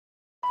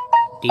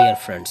Dear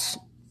friends,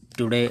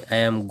 today I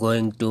am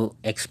going to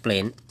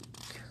explain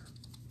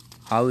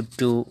how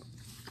to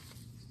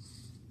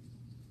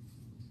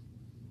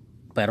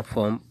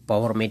perform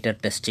power meter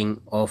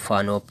testing of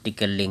an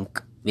optical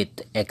link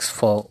with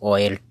Exfo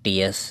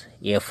Olts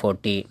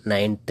A40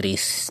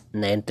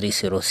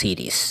 930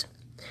 series.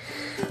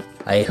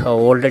 I have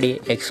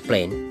already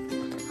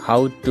explained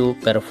how to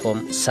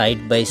perform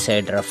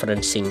side-by-side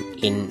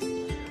referencing in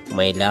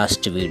my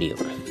last video.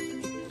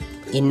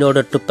 In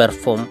order to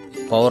perform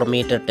power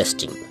meter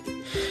testing,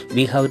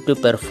 we have to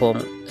perform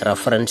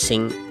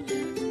referencing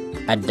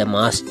at the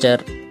master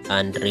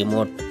and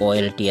remote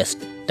OLTS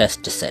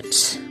test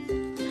sets.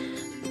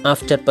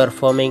 After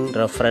performing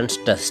reference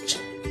test,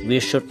 we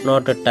should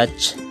not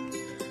touch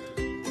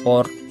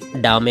or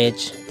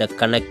damage the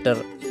connector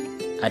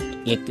at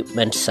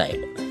equipment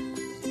side.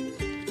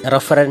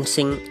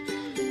 Referencing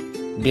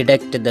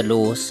detect the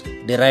loss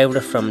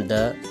derived from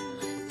the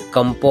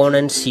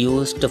components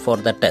used for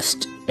the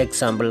test,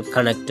 example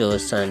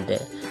connectors and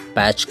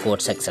patch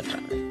codes, etc.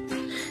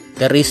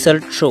 The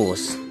result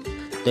shows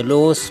the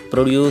loss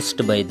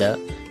produced by the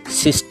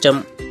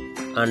system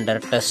under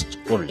test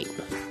only.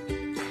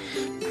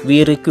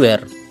 We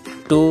require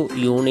 2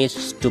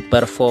 units to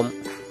perform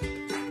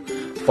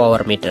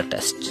power meter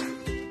test.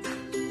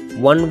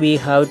 One we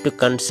have to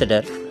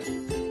consider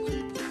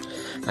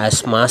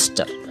as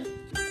master,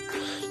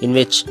 in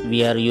which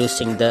we are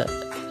using the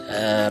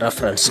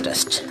reference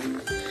test.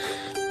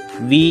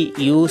 We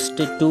used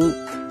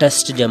 2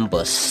 test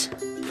jumpers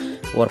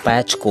or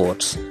patch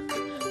codes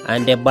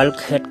and a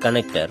bulkhead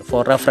connector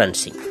for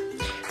referencing.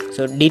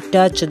 So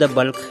detach the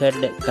bulkhead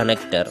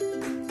connector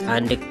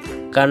and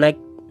connect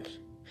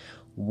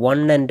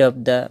one end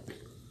of the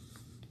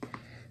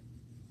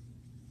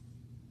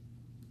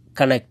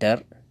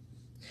connector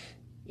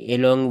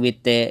along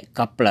with a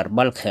coupler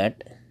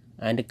bulkhead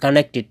and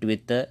connect it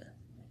with the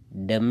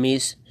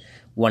dummy's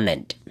one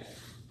end.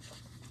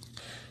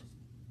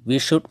 We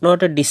should not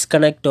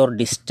disconnect or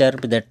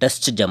disturb the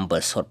test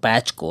jumpers or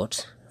patch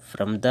codes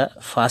from the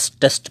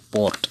fastest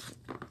port.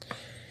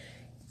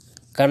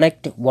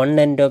 Connect one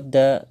end of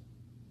the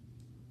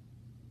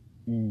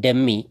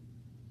dummy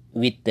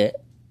with the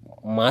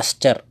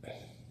master,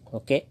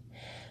 okay,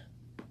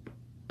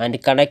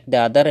 and connect the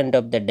other end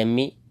of the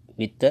dummy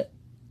with the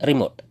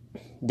remote.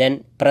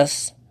 Then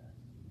press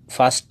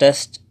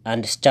fastest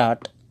and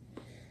start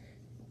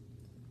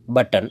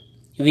button.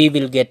 We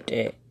will get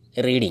a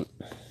reading.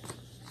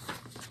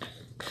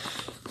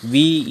 We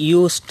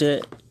used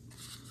a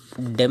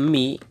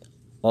dummy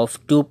of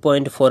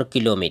 2.4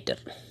 kilometer.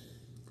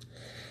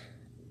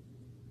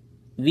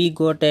 We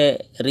got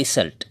a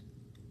result.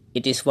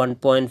 It is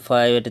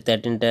 1.5 at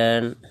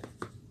 1310,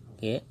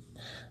 okay,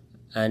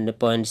 and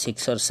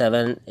 0.6 or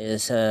 7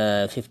 is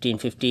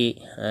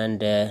 1550,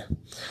 and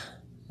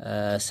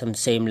some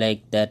same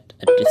like that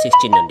at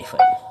 1695.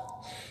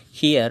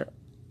 Here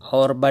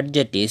our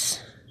budget is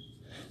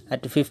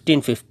at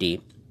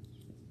 1550.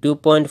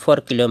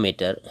 2.4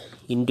 kilometer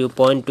into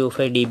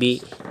 0.25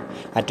 dB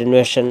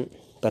attenuation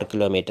per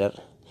kilometer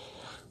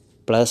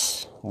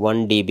plus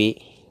 1 dB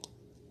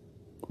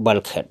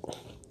bulkhead.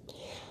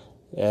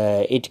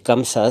 It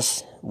comes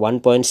as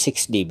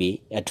 1.6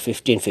 dB at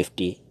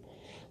 1550.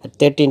 At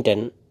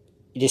 1310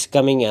 it is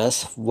coming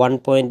as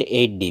 1.8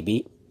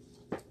 dB.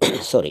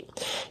 Sorry,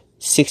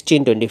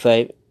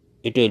 1625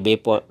 it will be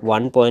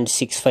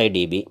 1.65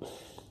 dB.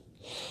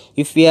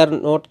 If we are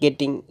not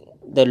getting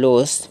the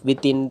loss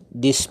within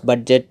this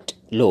budget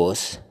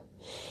loss,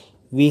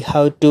 we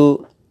have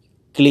to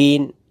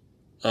clean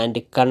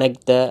and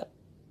connect the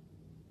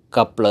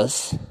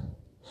couplers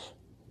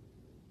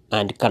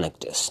and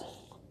connectors.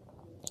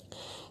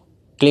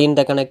 Clean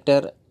the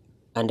connector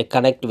and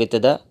connect with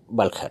the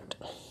bulkhead.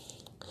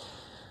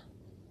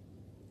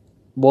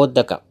 Both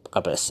the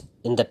couplers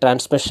in the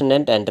transmission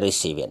end and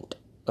receive end,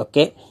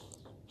 okay,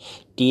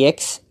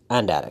 TX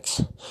and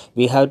RX.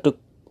 We have to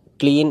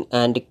clean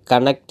and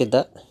connect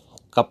the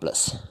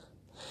couplers.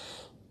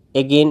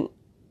 Again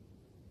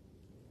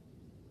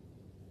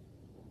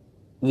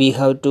we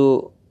have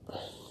to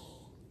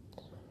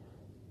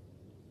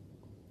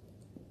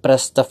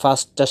press the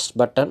fastest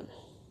button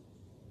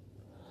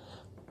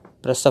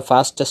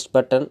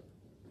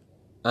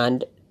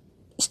and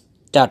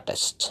start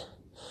test.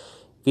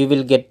 We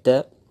will get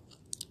the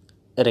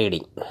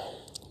reading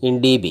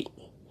in dB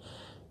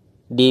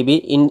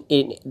in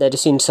that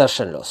is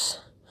insertion loss,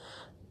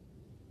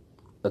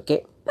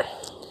 okay.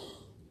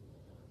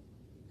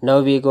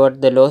 Now we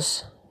got the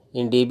loss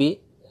in dB.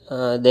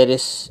 There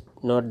is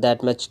not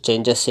that much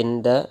changes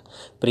in the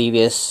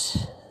previous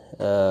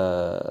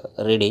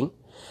reading.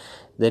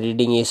 The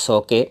reading is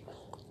okay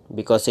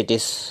because it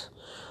is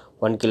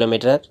 1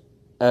 kilometer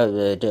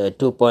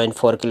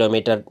 2.4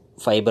 kilometer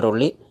fiber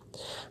only,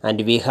 and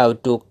we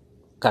have 2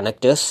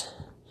 connectors,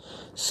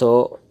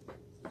 so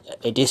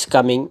it is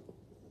coming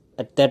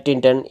at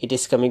 1310. It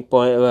is coming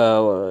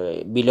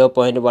below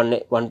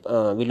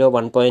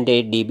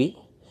 1.8 dB.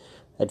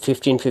 At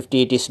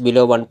 1550 it is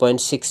below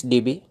 1.6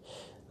 dB,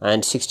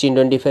 and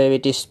 1625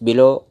 it is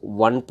below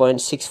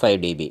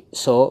 1.65 dB.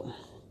 So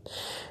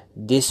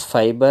this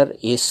fiber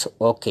is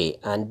okay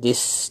and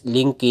this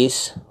link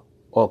is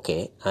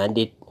okay, and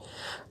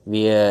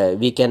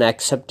we can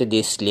accept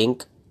this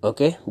link,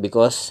 okay,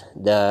 because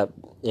the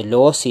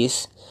loss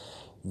is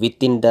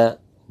within the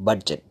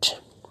budget.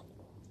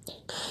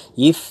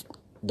 If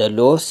the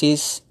loss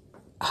is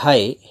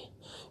high,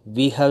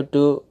 we have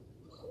to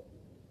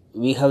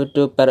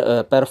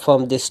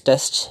perform this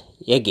test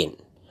again,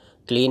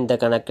 clean the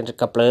connector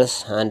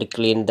couplers and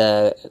clean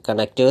the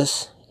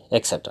connectors,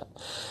 etc.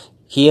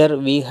 Here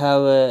we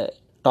have a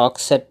torque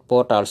set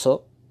port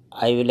also.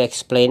 I will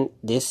explain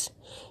this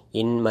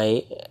in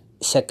my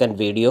second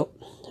video,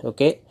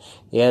 okay.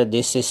 Here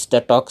this is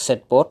the torque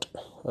set port,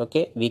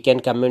 okay. We can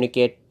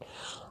communicate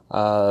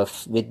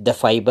with the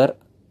fiber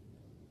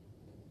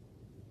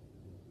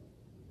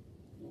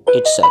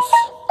itself.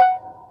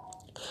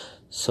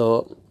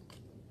 So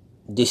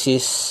this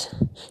is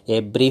a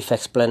brief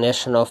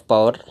explanation of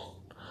power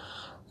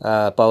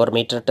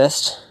meter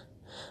test,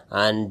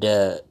 and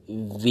I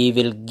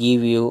will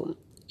give you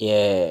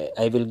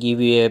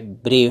a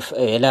brief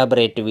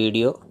elaborate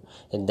video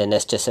in the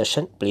next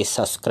session. Please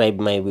subscribe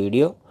my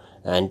video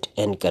and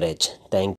encourage. Thank you.